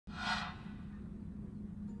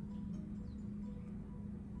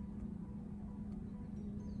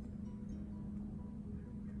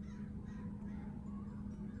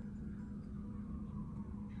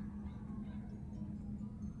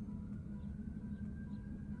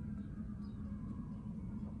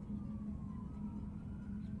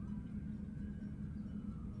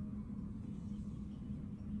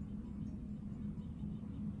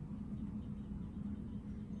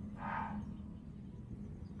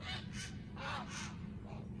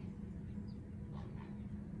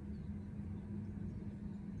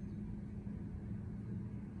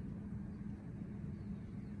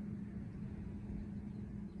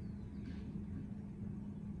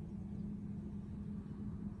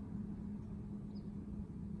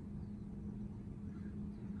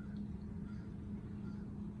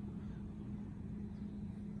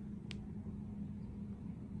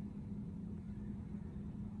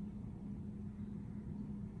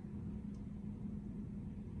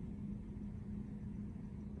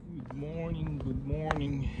Good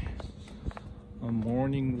morning. A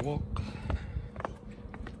morning walk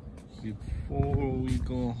before we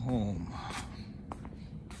go home.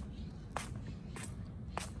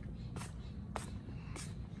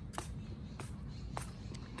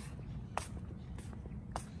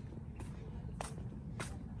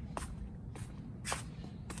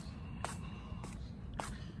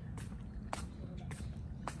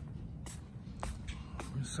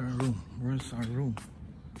 Where's our room? Where's our room?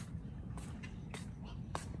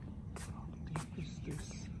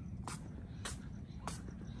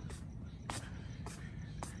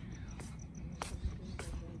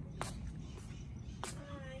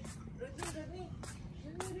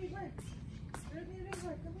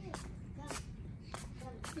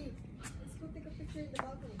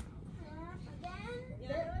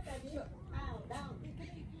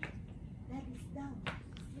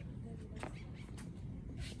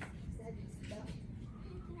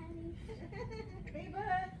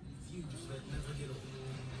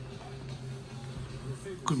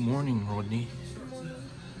 Good morning, Rodney.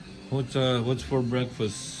 What's for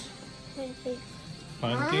breakfast? Pancake.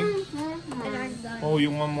 Pancake? And I'm done. Oh,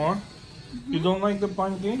 you want more? You don't like the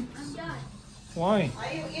pancake? I'm done. Why?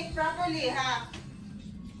 You eat properly, ha?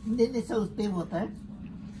 Hindi ni salty water?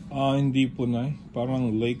 Hindi po na.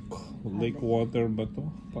 Parang lake water ba to?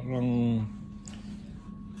 Parang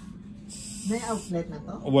May outlet na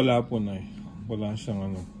to? wala po na. Wala siyang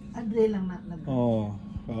ano. Adre lang na.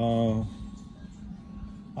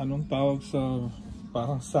 Anong tawag sa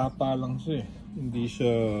parang sapa lang siya eh. Hindi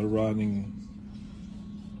siya running.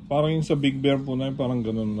 Parang yung sa Big Bear po na parang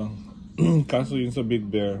ganun lang. Kaso yung sa Big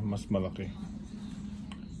Bear mas malaki.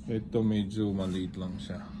 Ito medyo maliit lang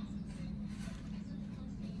siya.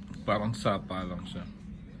 Parang sapa lang siya.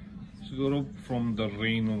 Siguro from the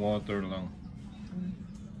rainwater lang.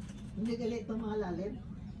 Hindi galit itong mga lalim?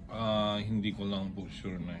 Hindi ko lang po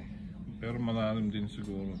sure na eh. Pero malalim din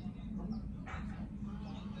siguro.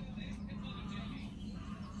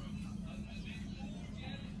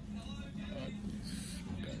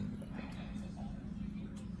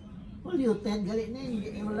 Polluted, galit na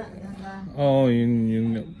hindi wala Oo,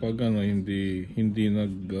 yun pag ano hindi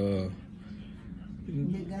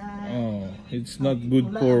it's not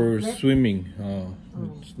good for swimming.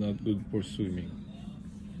 It's not good for swimming.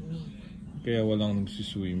 Kaya walang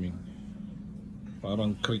nagsiswimming.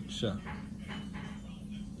 Parang creek siya.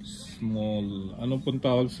 Small, ano pong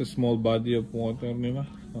tawag sa small body of water nila?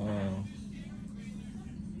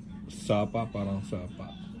 Sapa, parang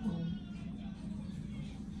sapa.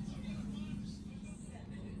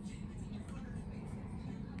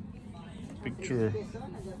 Picture.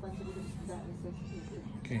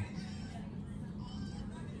 Okay.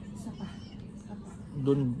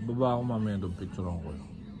 Doon, baba ako mamaya doon, picture ako kayo.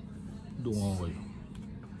 Doon ako kayo.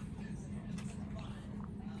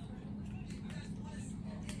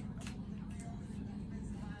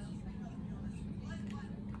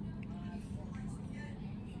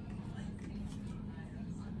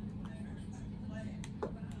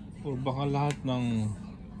 Or baka lahat ng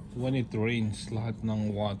when it rains, lahat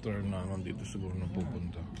ng water na nandito siguro na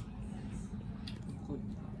pupunta.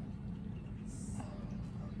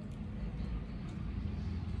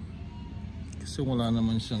 Kasi wala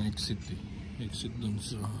naman siyang exit eh. Exit dun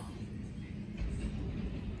sa...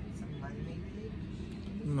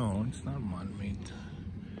 No, it's not man-made.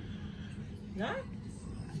 No?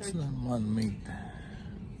 It's not man-made.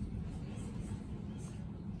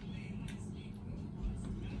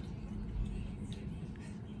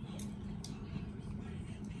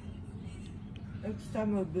 Next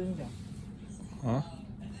time we'll bring them. Huh?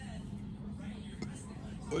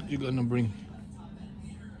 What you gonna bring?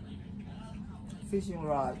 Fishing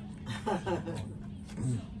rod.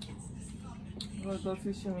 We'll go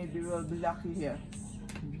fishing, maybe we'll be lucky here.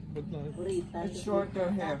 But no, It's shorter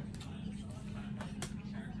here.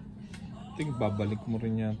 I think babalik mo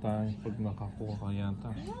rin yata pag nakakuha ka yata.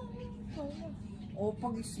 Oh,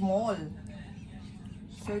 pag small.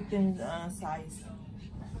 Certain size.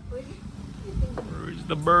 Where's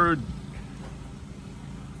the bird?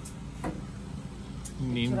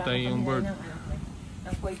 Hinihintay yung bird.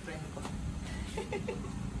 Ng boyfriend ko.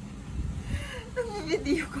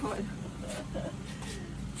 Nag-video ko wala.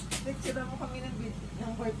 Picture mo kami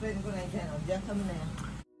ng boyfriend ko na dyan. Diyan kami na yan.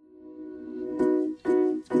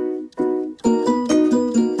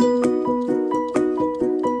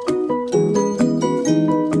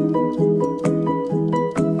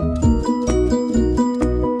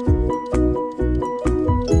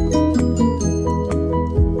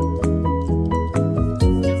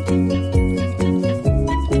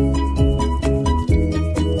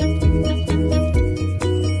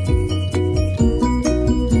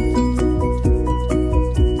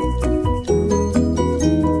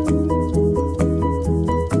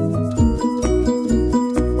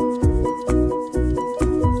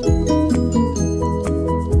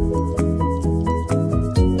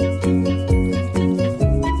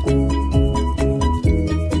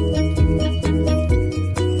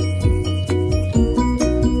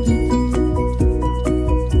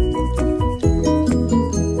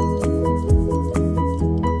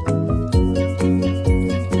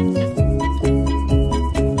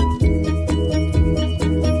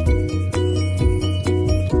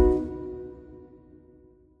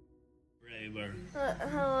 Raver?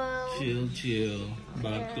 Hello. Chill.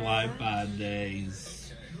 Back to iPad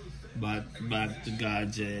days. Back to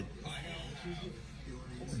gadget.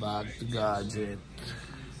 Back to gadget.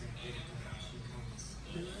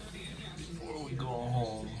 Before we go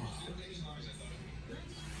home.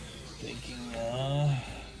 Taking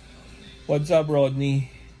what's up, Rodney?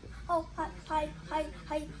 Oh, hi. Hi.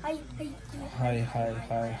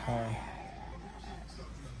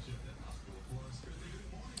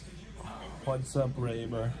 What's up,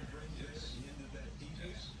 Raver?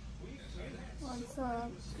 What's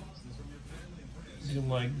up? Do you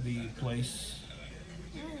like the place?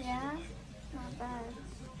 Yeah, not bad.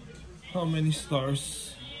 How many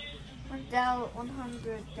stars?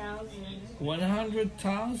 100,000.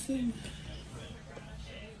 100,000?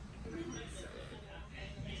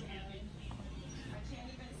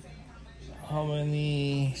 How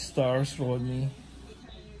many stars, Rodney?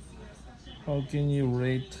 How can you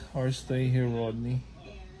rate our stay here, Rodney?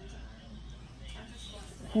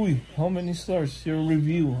 Uy, how many stars? Your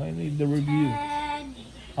review. I need the review. 10.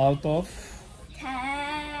 Out of?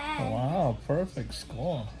 10. Wow, perfect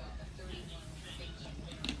score.